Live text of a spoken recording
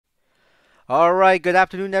Alright, good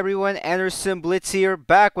afternoon everyone. Anderson Blitz here,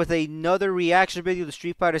 back with another reaction video to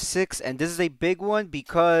Street Fighter 6, and this is a big one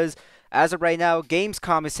because as of right now,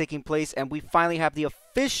 Gamescom is taking place and we finally have the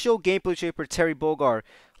official gameplay trailer for Terry Bogard.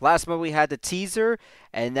 Last month we had the teaser,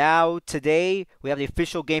 and now today we have the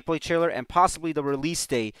official gameplay trailer and possibly the release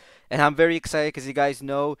date. And I'm very excited because you guys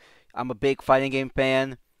know I'm a big fighting game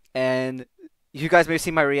fan, and you guys may have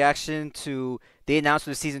seen my reaction to the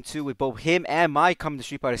announcement of Season 2 with both him and Mike coming to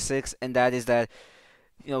Street Fighter 6, and that is that,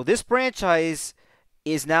 this franchise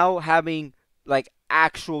is now having, like,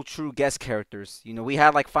 actual true guest characters. We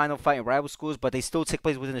had, like, Final Fight and Rival Schools, but they still take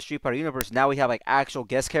place within the Street Fighter universe. Now we have, like, actual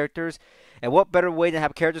guest characters, and what better way than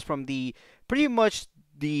have characters from pretty much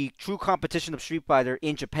the true competition of Street Fighter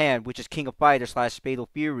in Japan, which is King of Fighters / Fatal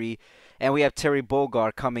Fury, and we have Terry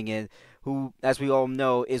Bogard coming in, who, as we all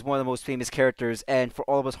know, is one of the most famous characters. And for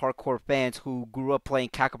all of us hardcore fans who grew up playing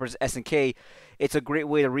Capcom vs. SNK, it's a great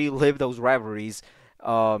way to relive those rivalries.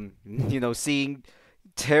 Seeing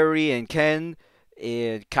Terry and Ken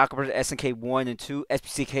in Capcom vs. SNK 1 and 2,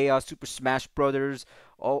 SPC Chaos, Super Smash Brothers,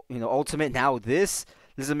 Ultimate. Now this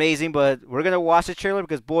is amazing. But we're gonna watch the trailer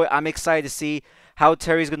because, boy, I'm excited to see how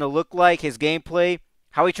Terry's gonna look like, his gameplay,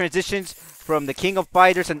 how he transitions from the King of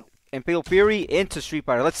Fighters and Fatal Fury into Street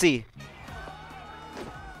Fighter. Let's see.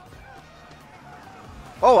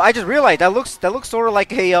 Oh, I just realized that looks sort of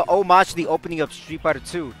like a homage to the opening of Street Fighter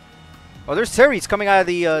 2. Oh, there's Terry. He's coming out of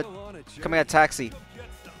the coming out of taxi.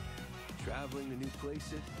 Traveling to new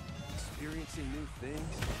places, experiencing new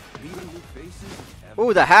things, meeting new faces.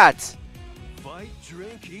 Ooh, the hat. Fight,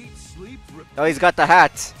 drink, eat, sleep, repeat. Oh, he's got the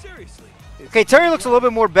hat. Seriously. Okay, Terry looks a little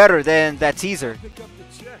bit more better than that teaser. Pick up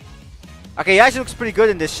the check. Okay, he actually looks pretty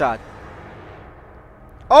good in this shot.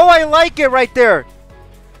 Oh, I like it right there.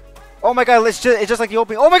 Oh my god, it's just like the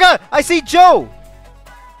opening. Oh my god, I see Joe.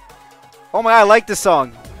 Oh my god, I like this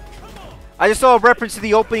song. I just saw a reference to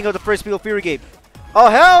the opening of the first Fatal Fury game. Oh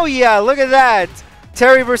hell yeah, look at that.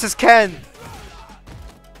 Terry versus Ken.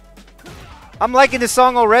 I'm liking this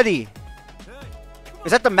song already.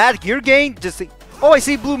 Is that the Mad Gear game? Oh, I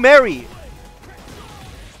see Blue Mary.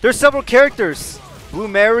 There's several characters. Blue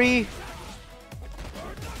Mary.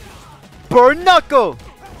 Burn Knuckle.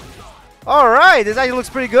 Alright, this actually looks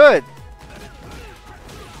pretty good.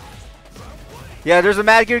 Yeah, there's a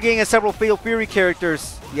Mad Gear gang and several Fatal Fury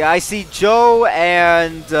characters. Yeah, I see Joe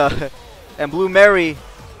and Blue Mary.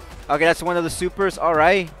 Okay, that's one of the supers.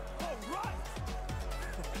 Alright.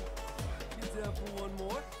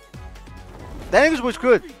 That English was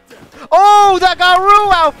good. Oh, that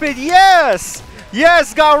Garou outfit! Yes!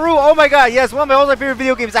 Yes, Garou! Oh my god, yes, one of my all-time favorite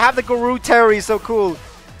video games. I have the Garou Terry, so cool.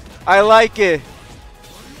 I like it.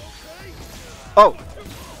 Oh,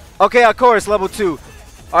 okay, of course, level 2.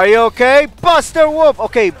 Are you okay? Buster Whoop!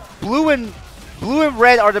 Okay, blue and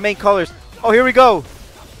red are the main colors. Oh, here we go.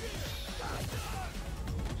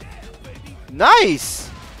 Nice!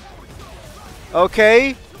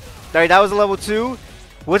 Okay. Alright, that was a level 2.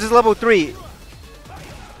 What's this level 3?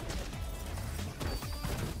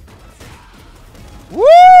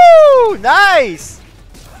 Woo! Nice!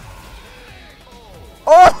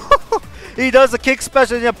 Oh! He does a kick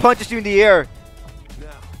special and then punches you in the air.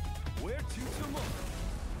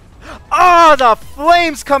 Oh, the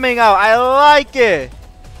flames coming out. I like it.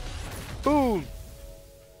 Boom.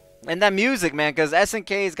 And that music, man, because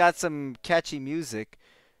SNK's got some catchy music.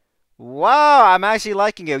 Wow, I'm actually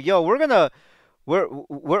liking it. Yo, we're gonna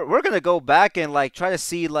go back and like try to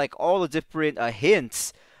see like all the different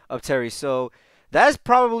hints of Terry. So that's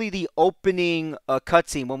probably the opening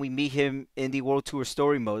cutscene when we meet him in the World Tour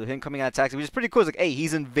story mode. Him coming out of taxi, which is pretty cool. It's like, hey,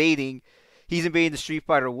 he's invading the Street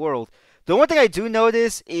Fighter world. The one thing I do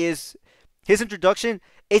notice is his introduction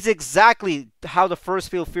is exactly how the first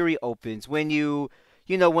Fatal Fury opens. When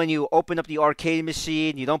when you open up the arcade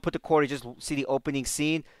machine, you don't put the cord, you just see the opening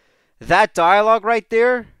scene. That dialogue right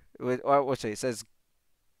there, what's it? It says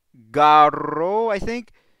Garou, I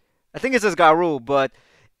think. I think it says Garou, but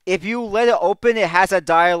if you let it open, it has a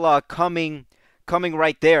dialogue coming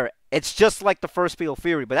right there. It's just like the first Fatal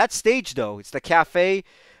Fury, but that stage though, it's the cafe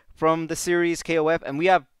from the series KOF, and we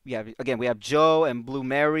have Joe and Blue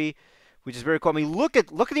Mary, which is very cool. I mean, look at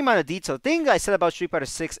the amount of detail. The thing I said about Street Fighter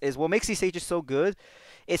 6 is what makes these stages so good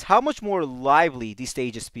is how much more lively these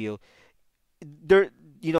stages feel. There's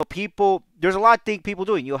a lot of things people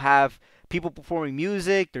doing. You'll have people performing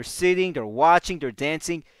music, they're sitting, they're watching, they're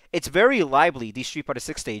dancing. It's very lively, these Street Fighter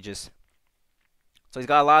 6 stages. So he's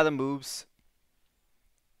got a lot of the moves.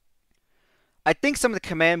 I think some of the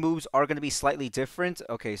command moves are going to be slightly different.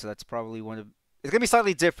 Okay, so that's probably one of... It's going to be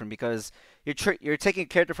slightly different because you're taking a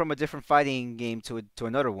character from a different fighting game to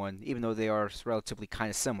another one, even though they are relatively kind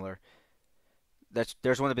of similar.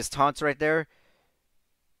 There's one of his taunts right there.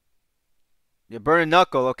 You burn a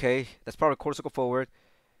knuckle, okay. That's probably quarter circle forward.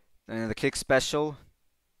 And then the kick special.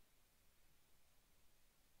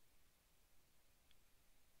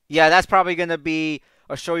 Yeah, that's probably gonna be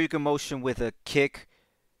a Shoryuken motion with a kick.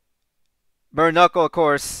 Burn knuckle, of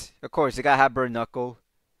course. Of course, you gotta have burn knuckle.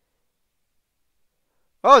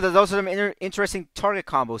 Oh, those are some interesting target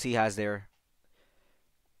combos he has there.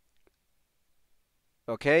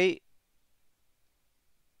 Okay.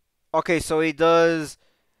 Okay, so he does.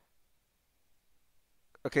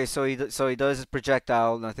 Okay, so he does his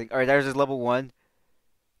projectile. Nothing. All right, there's his level 1.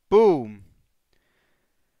 Boom.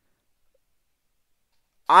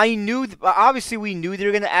 I knew, obviously we knew they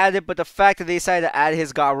were gonna add it, but the fact that they decided to add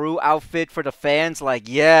his Garou outfit for the fans, like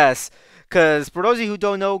yes, because for those of you who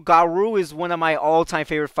don't know, Garou is one of my all-time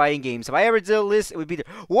favorite fighting games. If I ever did a list, it would be there.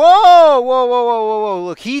 Whoa, whoa, whoa, whoa, whoa, whoa!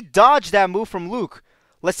 Look, he dodged that move from Luke.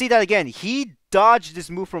 Let's see that again. He dodged this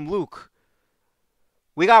move from Luke.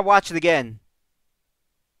 We gotta watch it again.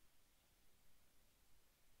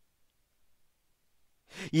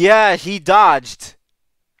 Yeah, he dodged.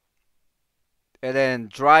 And then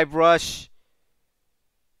drive rush.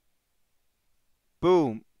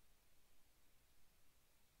 Boom.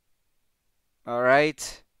 All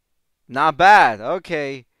right. Not bad.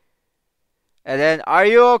 Okay. And then, are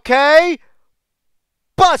you okay?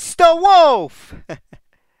 Bust the Wolf!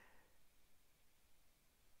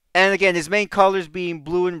 And again, his main colors being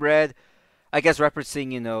blue and red. I guess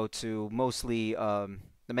referencing, to mostly the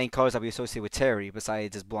main colors that we associate with Terry,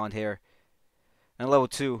 besides his blonde hair. And level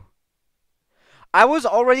 2. I was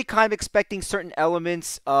already kind of expecting certain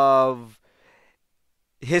elements of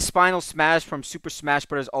his Final Smash from Super Smash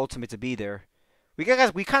Bros. Ultimate to be there. We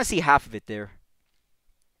kind of see half of it there.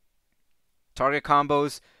 Target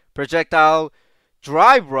combos, projectile,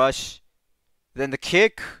 drive rush, then the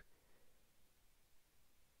kick.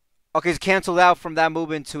 Okay, he's canceled out from that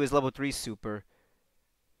move into his level 3 super.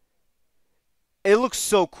 It looks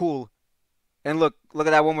so cool. And look at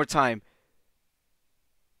that one more time.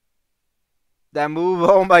 That move,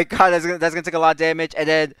 oh my god, that's gonna take a lot of damage. And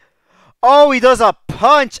then, oh, he does a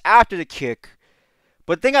punch after the kick.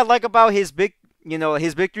 But the thing I like about his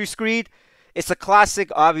his victory screed, it's a classic,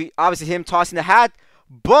 obviously him tossing the hat,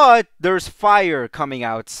 but there's fire coming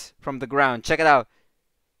out from the ground. Check it out.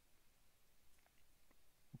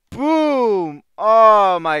 Boom!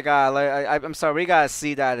 Oh my god, I'm sorry, we gotta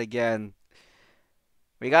see that again.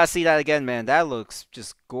 We gotta see that again, man. That looks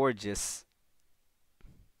just gorgeous.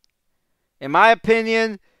 In my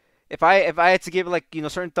opinion, if I had to give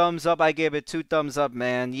it certain thumbs up, I give it 2 thumbs up,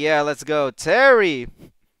 man. Yeah, let's go. Terry!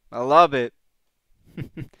 I love it.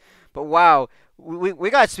 But wow, we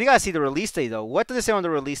gotta see the release date though. What does it say on the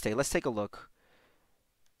release date? Let's take a look.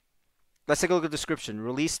 Let's take a look at the description.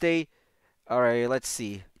 Release date. Alright, let's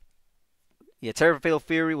see. Yeah, Terry Fatal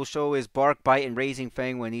Fury will show his Bark, Bite, and Raising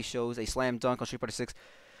Fang when he shows a slam dunk on Street Fighter 6.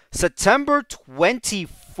 September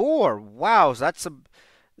 24. Wow, so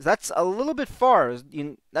that's a little bit far.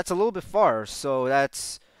 That's a little bit far. So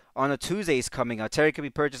that's on a Tuesday's coming out. Terry can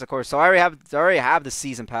be purchased, of course. So I already have the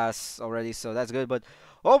season pass already. So that's good. But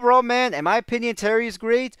overall, man, in my opinion, Terry is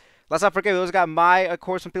great. Let's not forget, we also got Mai, of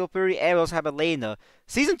course, from Fatal Fury, and we also have Elena.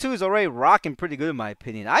 Season 2 is already rocking pretty good, in my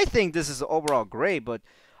opinion. I think this is overall great, but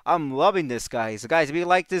I'm loving this, guys. So, guys, if you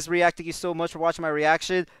like this react, thank you so much for watching my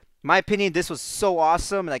reaction. In my opinion, this was so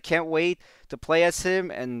awesome, and I can't wait to play as him.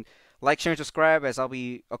 And like, share, and subscribe, as I'll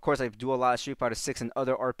be, of course, I do a lot of Street Fighter 6 and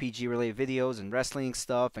other RPG-related videos and wrestling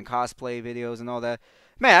stuff and cosplay videos and all that.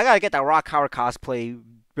 Man, I gotta get that Rock Howard cosplay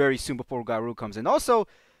very soon before Garou comes in. Also,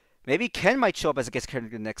 maybe Ken might show up as a guest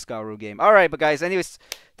character in the next Garou game. Alright, but guys, anyways,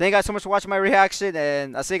 thank you guys so much for watching my reaction,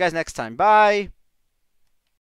 and I'll see you guys next time. Bye!